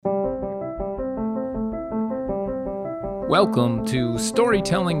Welcome to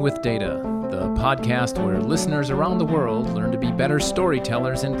Storytelling with Data, the podcast where listeners around the world learn to be better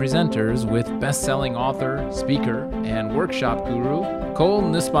storytellers and presenters with best-selling author, speaker, and workshop guru Cole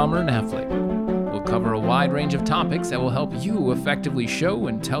Nussbaumer Knaflic. We'll cover a wide range of topics that will help you effectively show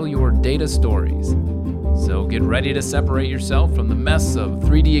and tell your data stories. So get ready to separate yourself from the mess of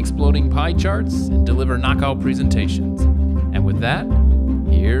 3D exploding pie charts and deliver knockout presentations. And with that,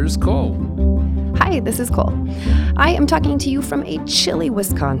 here's Cole. Hi, this is Cole. I am talking to you from a chilly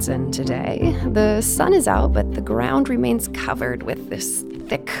Wisconsin today. The sun is out, but the ground remains covered with this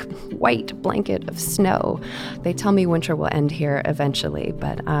thick white blanket of snow. They tell me winter will end here eventually,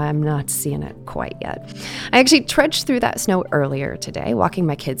 but I'm not seeing it quite yet. I actually trudged through that snow earlier today, walking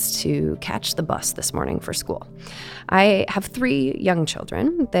my kids to catch the bus this morning for school. I have 3 young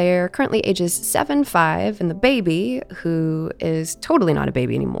children. They're currently ages 7, 5, and the baby, who is totally not a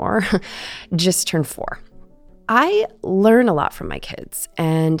baby anymore, just turned 4. I learn a lot from my kids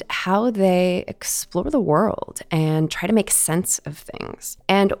and how they explore the world and try to make sense of things.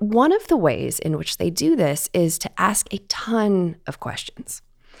 And one of the ways in which they do this is to ask a ton of questions.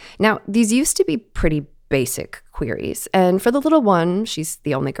 Now, these used to be pretty basic queries, and for the little one, she's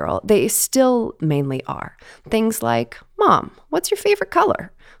the only girl, they still mainly are. Things like, Mom, what's your favorite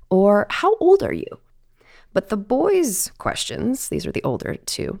color? Or how old are you? But the boys' questions, these are the older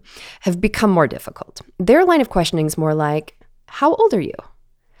 2, have become more difficult. Their line of questioning is more like, how old are you?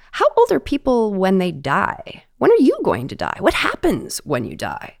 How old are people when they die? When are you going to die? What happens when you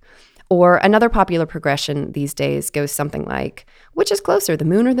die? Or another popular progression these days goes something like, which is closer, the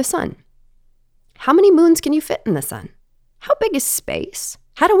moon or the sun? How many moons can you fit in the sun? How big is space?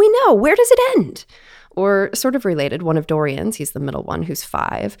 How do we know? Where does it end? Or sort of related, one of Dorian's, he's the middle one, who's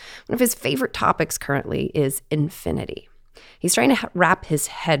 5, one of his favorite topics currently is infinity. He's trying to wrap his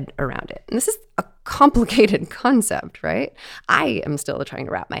head around it. And this is a complicated concept, right? I am still trying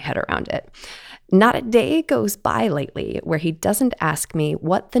to wrap my head around it. Not a day goes by lately where he doesn't ask me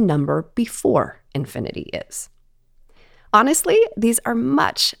what the number before infinity is. Honestly, these are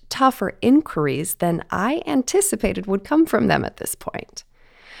much tougher inquiries than I anticipated would come from them at this point.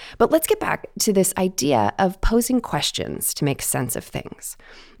 But let's get back to this idea of posing questions to make sense of things.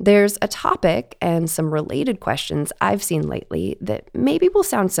 There's a topic and some related questions I've seen lately that maybe will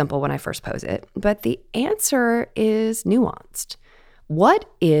sound simple when I first pose it, but the answer is nuanced. What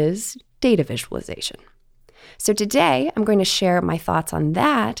is data visualization? So today, I'm going to share my thoughts on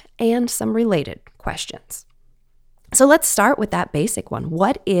that and some related questions. So let's start with that basic one.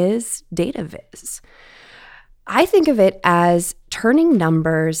 What is data viz? I think of it as turning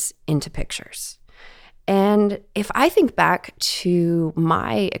numbers into pictures. And if I think back to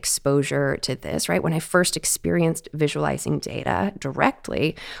my exposure to this, right, when I first experienced visualizing data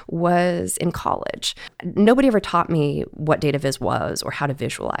directly was in college. Nobody ever taught me what data viz was or how to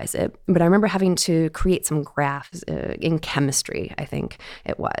visualize it, but I remember having to create some graphs in chemistry, I think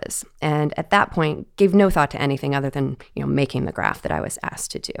it was. And at that point, gave no thought to anything other than, making the graph that I was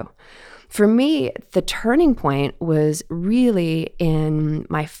asked to do. For me, the turning point was really in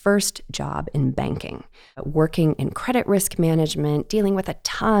my first job in banking, working in credit risk management, dealing with a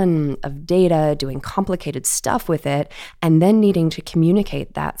ton of data, doing complicated stuff with it, and then needing to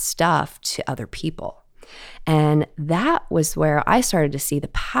communicate that stuff to other people. And that was where I started to see the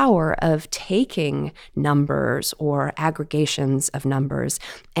power of taking numbers or aggregations of numbers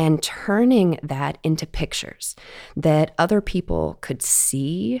and turning that into pictures that other people could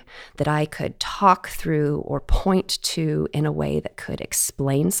see, that I could talk through or point to in a way that could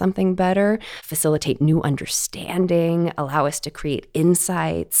explain something better, facilitate new understanding, allow us to create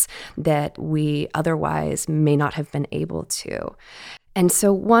insights that we otherwise may not have been able to. And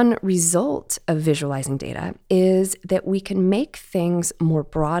so one result of visualizing data is that we can make things more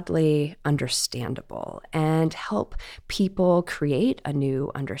broadly understandable and help people create a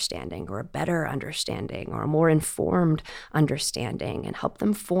new understanding or a better understanding or a more informed understanding and help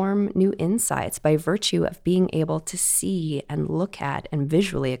them form new insights by virtue of being able to see and look at and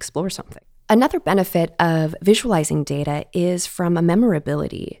visually explore something. Another benefit of visualizing data is from a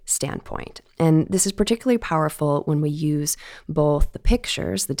memorability standpoint. And this is particularly powerful when we use both the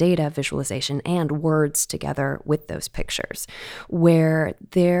pictures, the data visualization, and words together with those pictures, where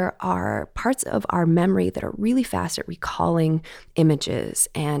there are parts of our memory that are really fast at recalling images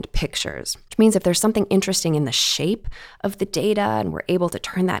and pictures, which means if there's something interesting in the shape of the data and we're able to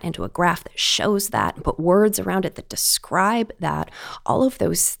turn that into a graph that shows that and put words around it that describe that, all of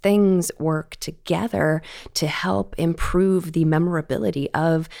those things work work together to help improve the memorability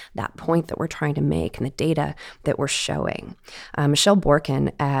of that point that we're trying to make and the data that we're showing. Michelle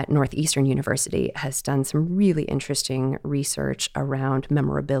Borkin at Northeastern University has done some really interesting research around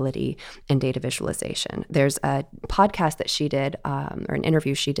memorability in data visualization. There's a podcast that she did, or an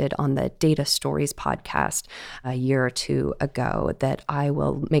interview she did on the Data Stories podcast a year or two ago that I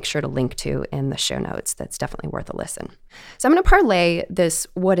will make sure to link to in the show notes. That's definitely worth a listen. So I'm going to parlay this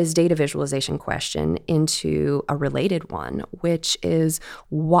what is data visualization question into a related one, which is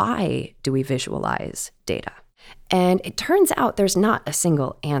why do we visualize data? And it turns out there's not a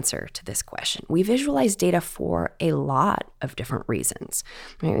single answer to this question. We visualize data for a lot of different reasons.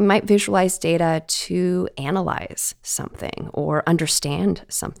 We might visualize data to analyze something or understand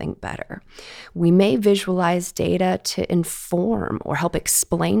something better. We may visualize data to inform or help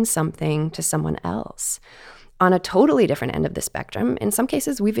explain something to someone else. On a totally different end of the spectrum, in some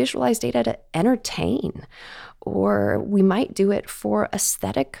cases, we visualize data to entertain, or we might do it for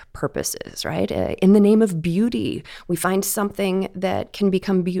aesthetic purposes, right? In the name of beauty, we find something that can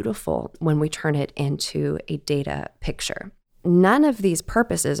become beautiful when we turn it into a data picture. None of these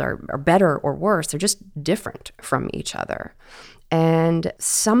purposes are better or worse. They're just different from each other. And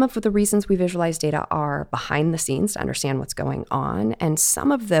some of the reasons we visualize data are behind the scenes to understand what's going on. And some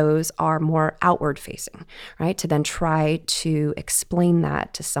of those are more outward facing, right? To then try to explain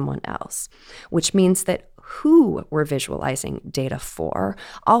that to someone else, which means that who we're visualizing data for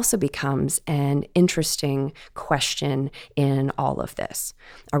also becomes an interesting question in all of this.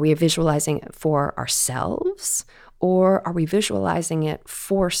 Are we visualizing it for ourselves? Or are we visualizing it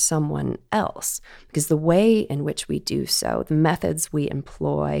for someone else? Because the way in which we do so, the methods we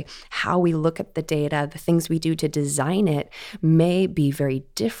employ, how we look at the data, the things we do to design it may be very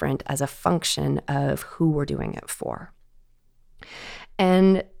different as a function of who we're doing it for.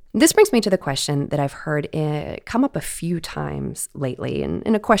 And this brings me to the question that I've heard come up a few times lately,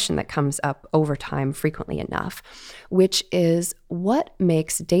 and a question that comes up over time frequently enough, which is what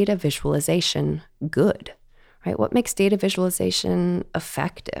makes data visualization good? Right? What makes data visualization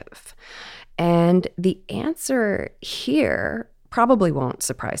effective? And the answer here probably won't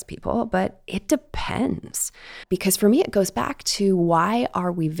surprise people, but it depends. Because for me, it goes back to why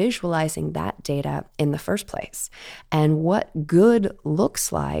are we visualizing that data in the first place? And what good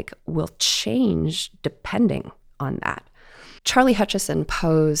looks like will change depending on that. Charlie Hutchison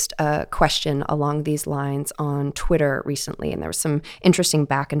posed a question along these lines on Twitter recently, and there was some interesting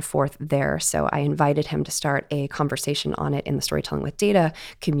back and forth there. So I invited him to start a conversation on it in the Storytelling with Data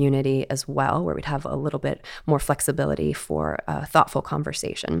community as well, where we'd have a little bit more flexibility for a thoughtful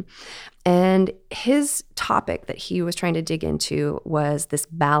conversation. And his topic that he was trying to dig into was this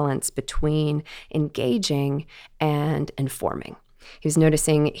balance between engaging and informing. He was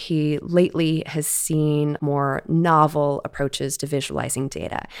noticing he lately has seen more novel approaches to visualizing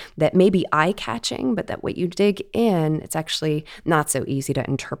data that may be eye-catching, but that when you dig in, it's actually not so easy to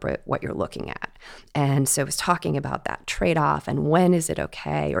interpret what you're looking at. And so he was talking about that trade-off and when is it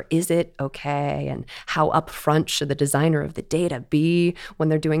okay or is it okay, and how upfront should the designer of the data be when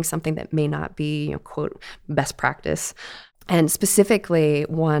they're doing something that may not be, quote, best practice. And specifically,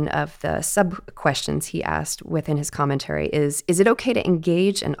 one of the sub-questions he asked within his commentary is it okay to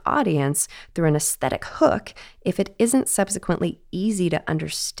engage an audience through an aesthetic hook if it isn't subsequently easy to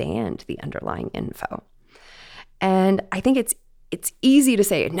understand the underlying info? And I think it's easy to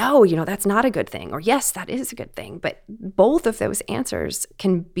say, no, that's not a good thing, or yes, that is a good thing. But both of those answers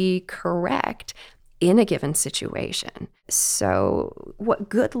can be correct in a given situation. So what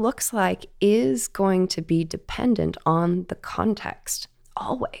good looks like is going to be dependent on the context,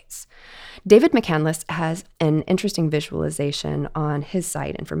 always. David McCandless has an interesting visualization on his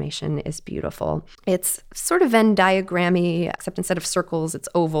site. Information is beautiful. It's sort of Venn diagrammy, except instead of circles, it's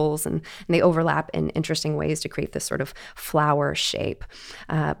ovals, and they overlap in interesting ways to create this sort of flower shape.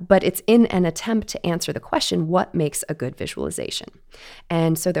 But it's in an attempt to answer the question, what makes a good visualization?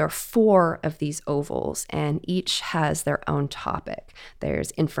 And so there are 4 of these ovals, and each has their own topic.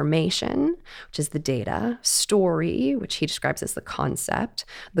 There's information, which is the data, story, which he describes as the concept,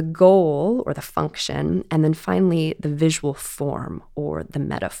 the goal, or the function, and then finally the visual form or the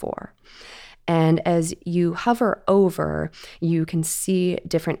metaphor. And as you hover over, you can see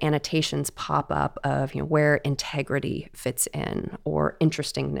different annotations pop up of where integrity fits in, or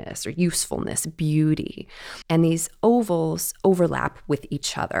interestingness, or usefulness, beauty. And these ovals overlap with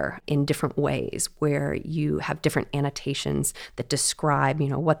each other in different ways, where you have different annotations that describe,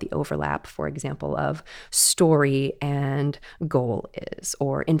 what the overlap, for example, of story and goal is,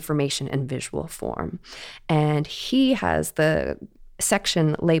 or information and visual form. And he has the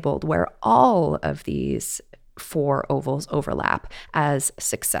section labeled where all of these 4 ovals overlap as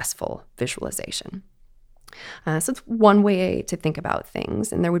successful visualization. So it's one way to think about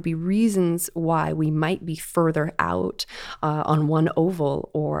things, and there would be reasons why we might be further out on one oval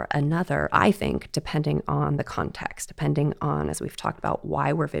or another, I think, depending on the context, depending on, as we've talked about,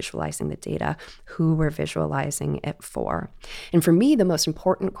 why we're visualizing the data, who we're visualizing it for. And for me, the most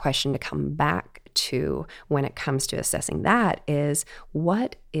important question to come back to when it comes to assessing that is,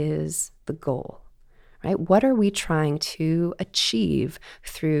 what is the goal? Right? What are we trying to achieve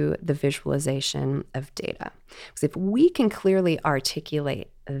through the visualization of data? Because if we can clearly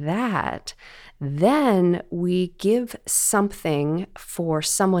articulate that, then we give something for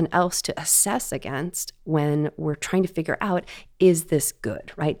someone else to assess against when we're trying to figure out, is this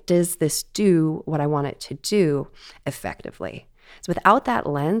good, right? Does this do what I want it to do effectively? So without that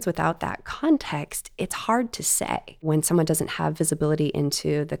lens, without that context, it's hard to say when someone doesn't have visibility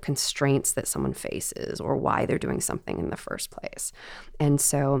into the constraints that someone faces or why they're doing something in the first place. And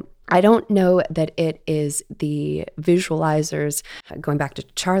so I don't know that it is the visualizers, going back to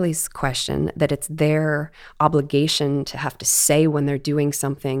Charlie's question, that it's their obligation to have to say when they're doing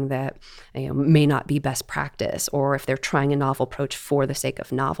something that may not be best practice, or if they're trying a novel approach for the sake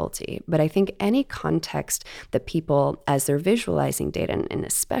of novelty. But I think any context that people, as they're visualizing data, and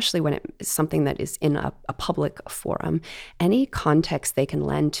especially when it's something that is in a public forum, any context they can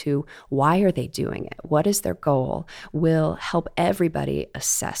lend to why are they doing it, what is their goal, will help everybody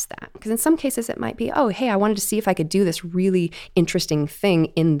assess that. Because in some cases it might be, oh, hey, I wanted to see if I could do this really interesting thing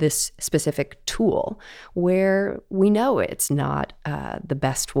in this specific tool, where we know it's not the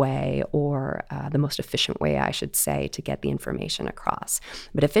best way or the most efficient way, I should say, to get the information across.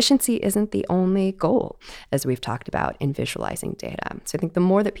 But efficiency isn't the only goal, as we've talked about in visualizing data. So I think the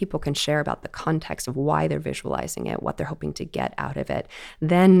more that people can share about the context of why they're visualizing it, what they're hoping to get out of it,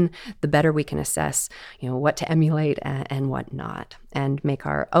 then the better we can assess, what to emulate and what not, and make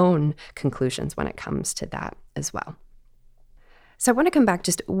our own conclusions when it comes to that as well. So I want to come back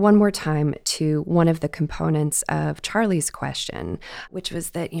just one more time to one of the components of Charlie's question, which was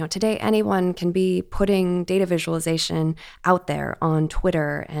that, today anyone can be putting data visualization out there on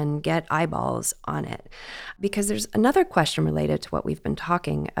Twitter and get eyeballs on it. Because there's another question related to what we've been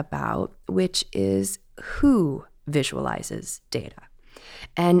talking about, which is who visualizes data.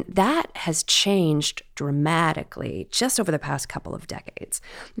 And that has changed dramatically just over the past couple of decades,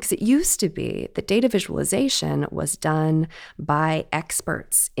 because it used to be that data visualization was done by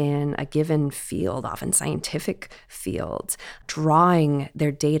experts in a given field, often scientific fields, drawing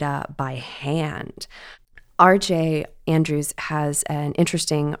their data by hand. R.J. Andrews has an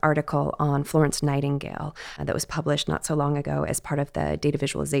interesting article on Florence Nightingale that was published not so long ago as part of the Data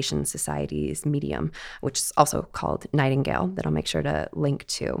Visualization Society's Medium, which is also called Nightingale, that I'll make sure to link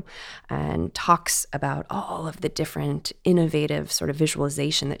to, and talks about all of the different innovative sort of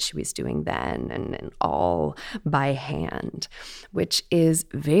visualization that she was doing then, and all by hand, which is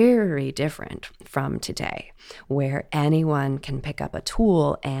very different from today, where anyone can pick up a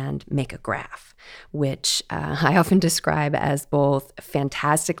tool and make a graph, which I often describe as both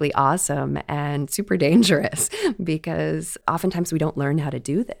fantastically awesome and super dangerous, because oftentimes we don't learn how to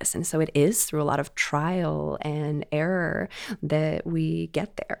do this. And so it is through a lot of trial and error that we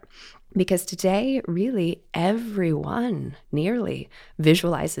get there. Because today, really, everyone nearly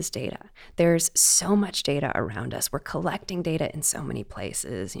visualizes data. There's so much data around us. We're collecting data in so many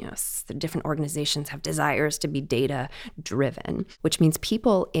places. The different organizations have desires to be data-driven, which means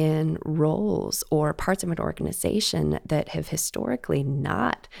people in roles or parts of an organization that have historically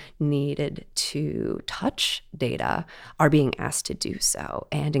not needed to touch data are being asked to do so,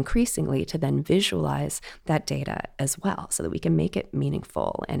 and increasingly to then visualize that data as well, so that we can make it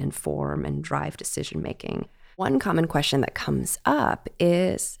meaningful and inform and drive decision-making. One common question that comes up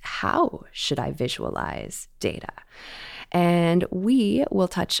is, how should I visualize data? And we will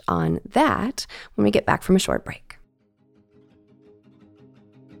touch on that when we get back from a short break.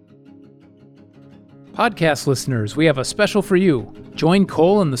 Podcast listeners, we have a special for you. Join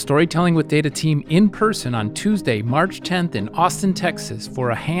Cole and the Storytelling with Data team in person on Tuesday, March 10th in Austin, Texas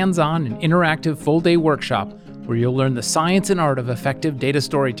for a hands-on and interactive full-day workshop where you'll learn the science and art of effective data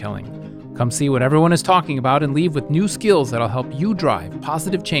storytelling. Come see what everyone is talking about and leave with new skills that'll help you drive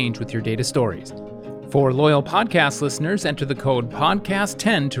positive change with your data stories. For loyal podcast listeners, enter the code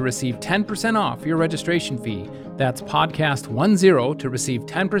PODCAST10 to receive 10% off your registration fee. That's PODCAST10 to receive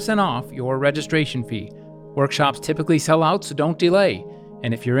 10% off your registration fee. Workshops typically sell out, so don't delay.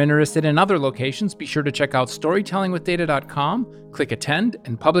 And if you're interested in other locations, be sure to check out storytellingwithdata.com, click Attend,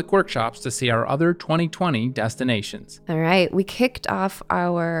 and Public Workshops to see our other 2020 destinations. All right, we kicked off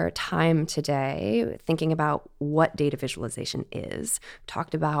our time today thinking about what data visualization is,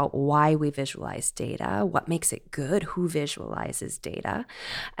 talked about why we visualize data, what makes it good, who visualizes data,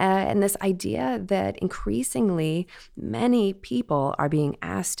 and this idea that increasingly many people are being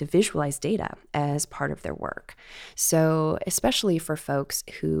asked to visualize data as part of their work. So especially for folks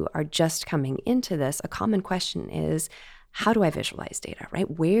who are just coming into this, a common question is, how do I visualize data, right?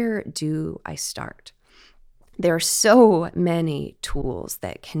 Where do I start? There are so many tools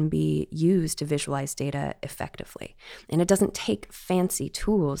that can be used to visualize data effectively, and it doesn't take fancy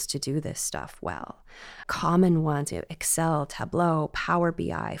tools to do this stuff well. Common ones, Excel, Tableau, Power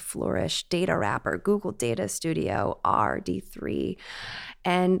BI, Flourish, Data Wrapper, Google Data Studio, R, D3,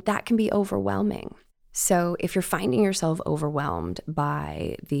 and that can be overwhelming. So if you're finding yourself overwhelmed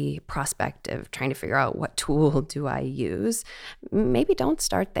by the prospect of trying to figure out what tool do I use, maybe don't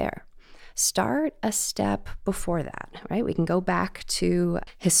start there. Start a step before that, right? We can go back to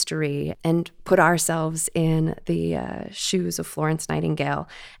history and put ourselves in the shoes of Florence Nightingale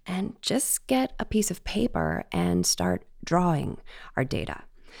and just get a piece of paper and start drawing our data.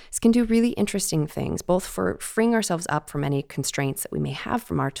 This can do really interesting things, both for freeing ourselves up from any constraints that we may have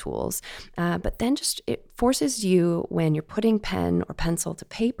from our tools, but then just it forces you, when you're putting pen or pencil to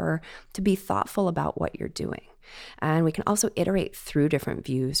paper, to be thoughtful about what you're doing. And we can also iterate through different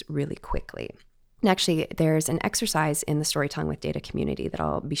views really quickly. And actually, there's an exercise in the Storytelling with Data community that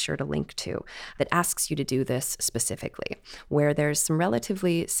I'll be sure to link to that asks you to do this specifically, where there's some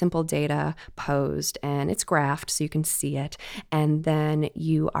relatively simple data posed and it's graphed so you can see it. And then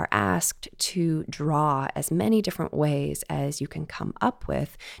you are asked to draw as many different ways as you can come up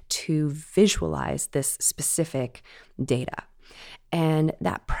with to visualize this specific data. And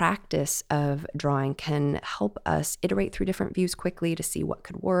that practice of drawing can help us iterate through different views quickly to see what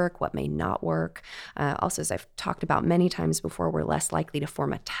could work, what may not work. Also, as I've talked about many times before, we're less likely to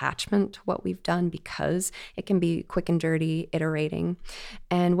form attachment to what we've done because it can be quick and dirty iterating.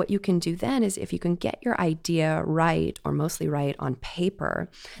 And what you can do then is, if you can get your idea right, or mostly right, on paper,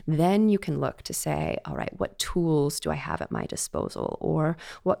 then you can look to say, all right, what tools do I have at my disposal? Or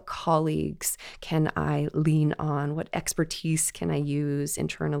what colleagues can I lean on? What expertise can I use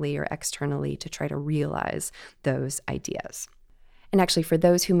internally or externally to try to realize those ideas? And actually, for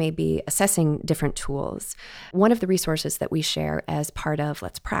those who may be assessing different tools, one of the resources that we share as part of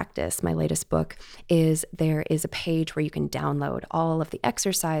Let's Practice, my latest book, is there is a page where you can download all of the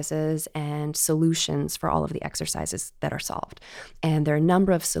exercises and solutions for all of the exercises that are solved. And there are a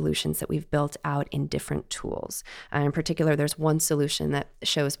number of solutions that we've built out in different tools. And in particular, there's one solution that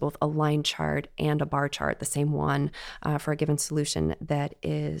shows both a line chart and a bar chart, the same one for a given solution, that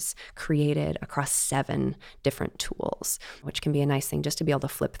is created across 7 different tools, which can be a nice thing just to be able to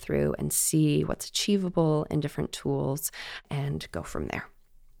flip through and see what's achievable in different tools and go from there.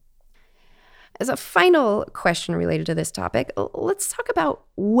 As a final question related to this topic, let's talk about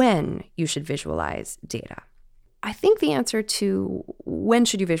when you should visualize data. I think the answer to when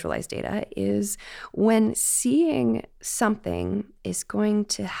should you visualize data is when seeing something is going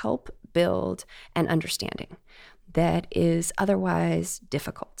to help build an understanding that is otherwise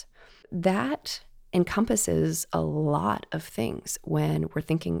difficult. That encompasses a lot of things when we're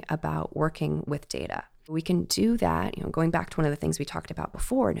thinking about working with data. We can do that, going back to one of the things we talked about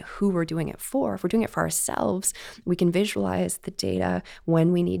before and who we're doing it for. If we're doing it for ourselves, we can visualize the data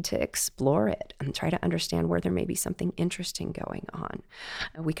when we need to explore it and try to understand where there may be something interesting going on.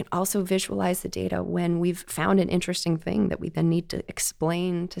 We can also visualize the data when we've found an interesting thing that we then need to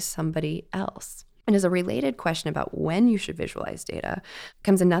explain to somebody else. And as a related question about when you should visualize data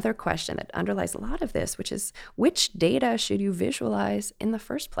comes another question that underlies a lot of this, which is, which data should you visualize in the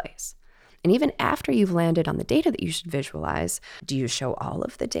first place? And even after you've landed on the data that you should visualize, do you show all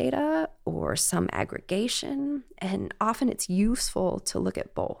of the data or some aggregation? And often it's useful to look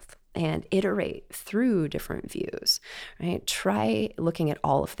at both and iterate through different views, right? Try looking at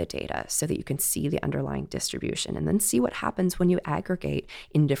all of the data so that you can see the underlying distribution, and then see what happens when you aggregate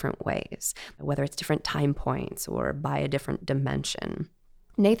in different ways, whether it's different time points or by a different dimension.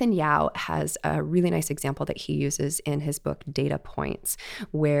 Nathan Yao has a really nice example that he uses in his book, Data Points,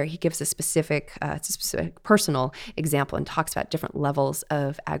 where he gives a specific personal example and talks about different levels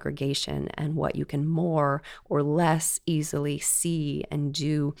of aggregation and what you can more or less easily see and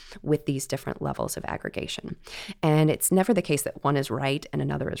do with these different levels of aggregation. And it's never the case that one is right and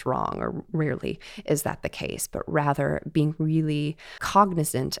another is wrong, or rarely is that the case, but rather being really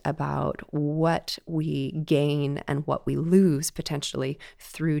cognizant about what we gain and what we lose potentially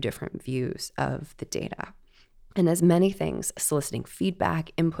through different views of the data. And as many things, soliciting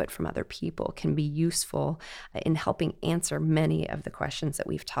feedback, input from other people can be useful in helping answer many of the questions that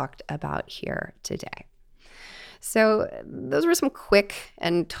we've talked about here today. So those were some quick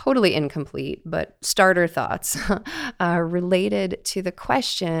and totally incomplete, but starter thoughts related to the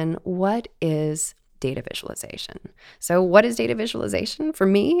question, what is data visualization? So what is data visualization? For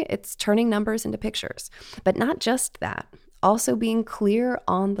me, it's turning numbers into pictures, but not just that. Also being clear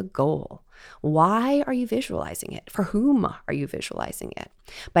on the goal. Why are you visualizing it? For whom are you visualizing it?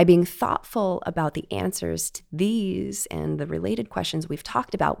 By being thoughtful about the answers to these and the related questions we've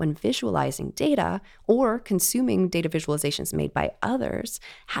talked about when visualizing data or consuming data visualizations made by others,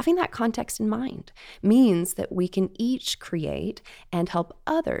 having that context in mind means that we can each create and help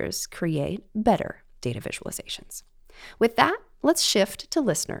others create better data visualizations. With that, let's shift to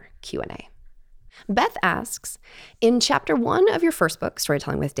listener Q&A. Beth asks, in chapter 1 of your first book,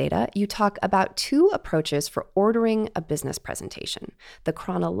 Storytelling with Data, you talk about 2 approaches for ordering a business presentation, the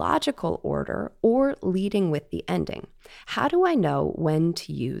chronological order or leading with the ending. How do I know when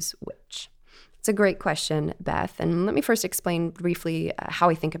to use which? It's a great question, Beth. And let me first explain briefly how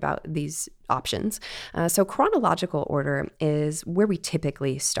I think about these options. So chronological order is where we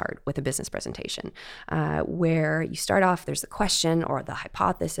typically start with a business presentation, where you start off, there's the question or the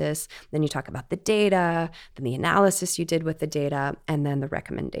hypothesis, then you talk about the data, then the analysis you did with the data, and then the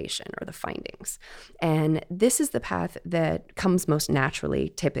recommendation or the findings. And this is the path that comes most naturally,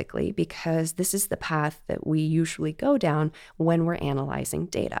 typically, because this is the path that we usually go down when we're analyzing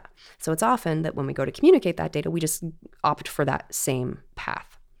data. So it's often that when we go to communicate that data, we just opt for that same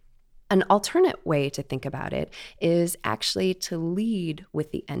path. An alternate way to think about it is actually to lead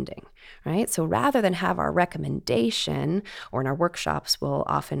with the ending, right? So rather than have our recommendation, or in our workshops, we'll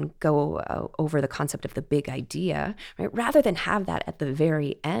often go over the concept of the big idea, right? Rather than have that at the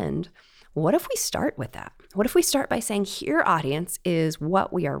very end, what if we start with that? What if we start by saying, here, audience, is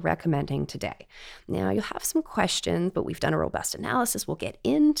what we are recommending today? Now, you'll have some questions, but we've done a robust analysis. We'll get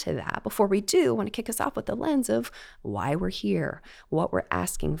into that. Before we do, I want to kick us off with the lens of why we're here, what we're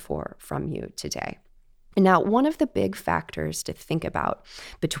asking for from you today. Now, one of the big factors to think about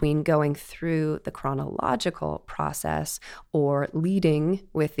between going through the chronological process or leading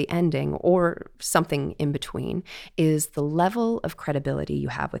with the ending or something in between is the level of credibility you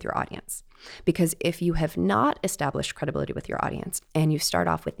have with your audience. Because if you have not established credibility with your audience and you start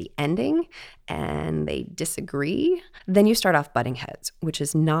off with the ending and they disagree, then you start off butting heads, which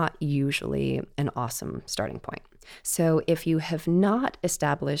is not usually an awesome starting point. So if you have not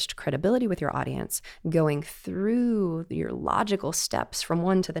established credibility with your audience, going through your logical steps from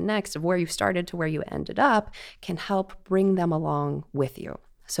one to the next of where you started to where you ended up can help bring them along with you,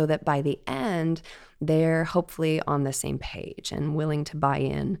 so that by the end, they're hopefully on the same page and willing to buy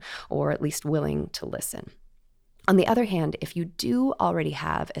in, or at least willing to listen. On the other hand, if you do already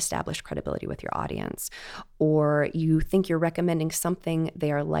have established credibility with your audience, or you think you're recommending something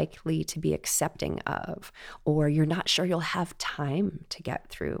they are likely to be accepting of, or you're not sure you'll have time to get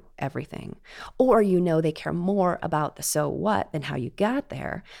through everything, or you know they care more about the so what than how you got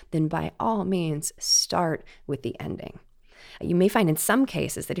there, then by all means, start with the ending. You may find in some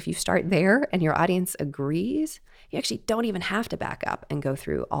cases that if you start there and your audience agrees, you actually don't even have to back up and go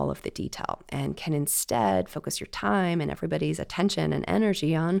through all of the detail and can instead focus your time and everybody's attention and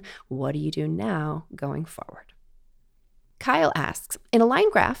energy on what do you do now going forward. Kyle asks, in a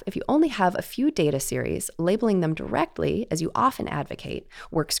line graph, if you only have a few data series, labeling them directly, as you often advocate,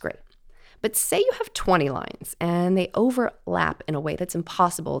 works great. But say you have 20 lines and they overlap in a way that's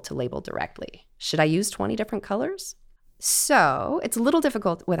impossible to label directly. Should I use 20 different colors? So it's a little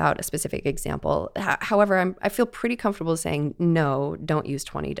difficult without a specific example. However, I feel pretty comfortable saying, no, don't use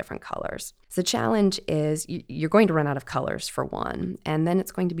 20 different colors. So the challenge is you're going to run out of colors for one, and then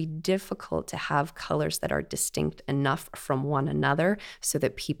it's going to be difficult to have colors that are distinct enough from one another so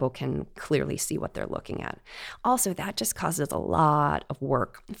that people can clearly see what they're looking at. Also, that just causes a lot of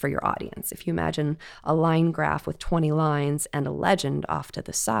work for your audience. If you imagine a line graph with 20 lines and a legend off to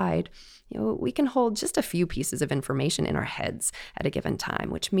the side, we can hold just a few pieces of information in our heads at a given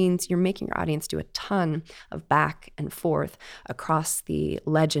time, which means you're making your audience do a ton of back and forth across the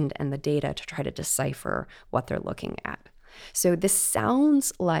legend and the data to try to decipher what they're looking at. So this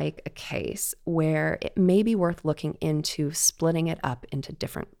sounds like a case where it may be worth looking into splitting it up into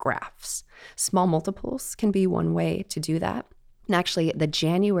different graphs. Small multiples can be one way to do that. And actually, the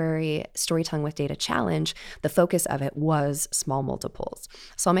January Storytelling with Data Challenge, the focus of it was small multiples.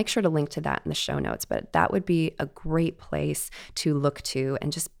 So I'll make sure to link to that in the show notes, but that would be a great place to look to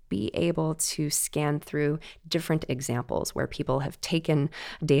and just be able to scan through different examples where people have taken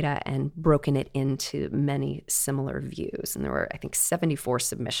data and broken it into many similar views. And there were, I think, 74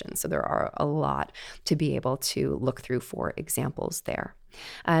 submissions. So there are a lot to be able to look through for examples there.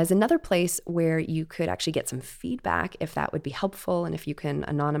 As another place where you could actually get some feedback, if that would be helpful, and if you can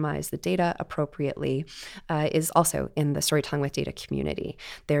anonymize the data appropriately, is also in the Storytelling with Data community.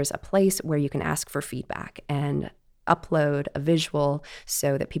 There's a place where you can ask for feedback and upload a visual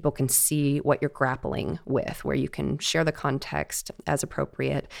so that people can see what you're grappling with, where you can share the context as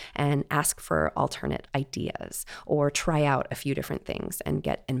appropriate and ask for alternate ideas or try out a few different things and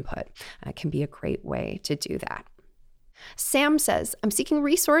get input. It can be a great way to do that. Sam says, I'm seeking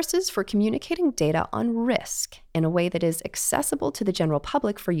resources for communicating data on risk in a way that is accessible to the general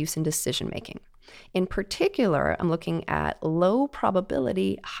public for use in decision making. In particular, I'm looking at low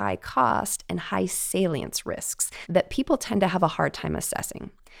probability, high cost, and high salience risks that people tend to have a hard time assessing.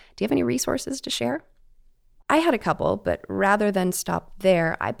 Do you have any resources to share? I had a couple, but rather than stop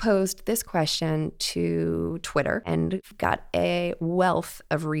there, I posed this question to Twitter and got a wealth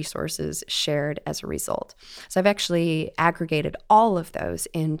of resources shared as a result. So I've actually aggregated all of those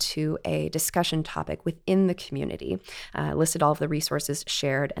into a discussion topic within the community, listed all of the resources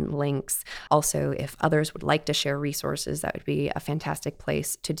shared and links. Also, if others would like to share resources, that would be a fantastic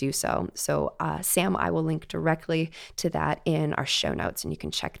place to do so. So Sam, I will link directly to that in our show notes, and you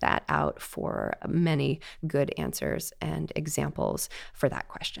can check that out for many good answers and examples for that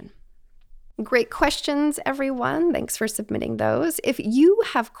question. Great questions, everyone. Thanks for submitting those. If you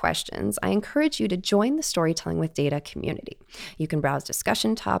have questions, I encourage you to join the Storytelling with Data community. You can browse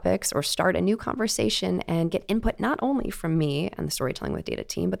discussion topics or start a new conversation and get input not only from me and the Storytelling with Data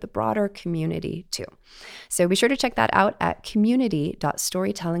team, but the broader community too. So be sure to check that out at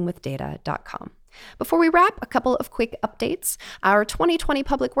community.storytellingwithdata.com. Before we wrap, a couple of quick updates. Our 2020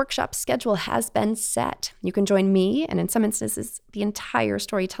 public workshop schedule has been set. You can join me, and in some instances, the entire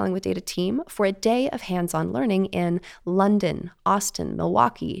Storytelling with Data team for a day of hands-on learning in London, Austin,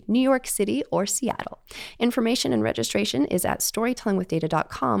 Milwaukee, New York City, or Seattle. Information and registration is at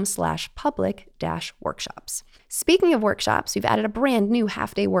storytellingwithdata.com/public-workshops. Speaking of workshops, we've added a brand new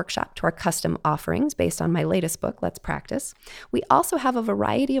half-day workshop to our custom offerings based on my latest book, Let's Practice. We also have a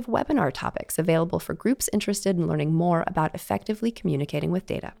variety of webinar topics available for groups interested in learning more about effectively communicating with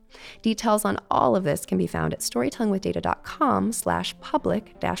data. Details on all of this can be found at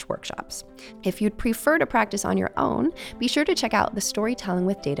storytellingwithdata.com/public-workshops. If you'd prefer to practice on your own, be sure to check out the Storytelling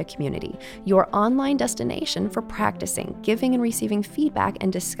with Data community, your online destination for practicing, giving and receiving feedback,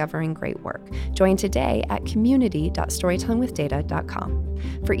 and discovering great work. Join today at community.storytellingwithdata.com.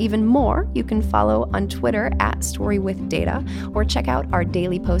 For even more, you can follow on Twitter at StoryWithData or check out our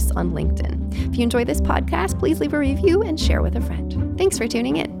daily posts on LinkedIn. If you enjoy this podcast, please leave a review and share with a friend. Thanks for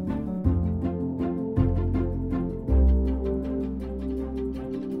tuning in.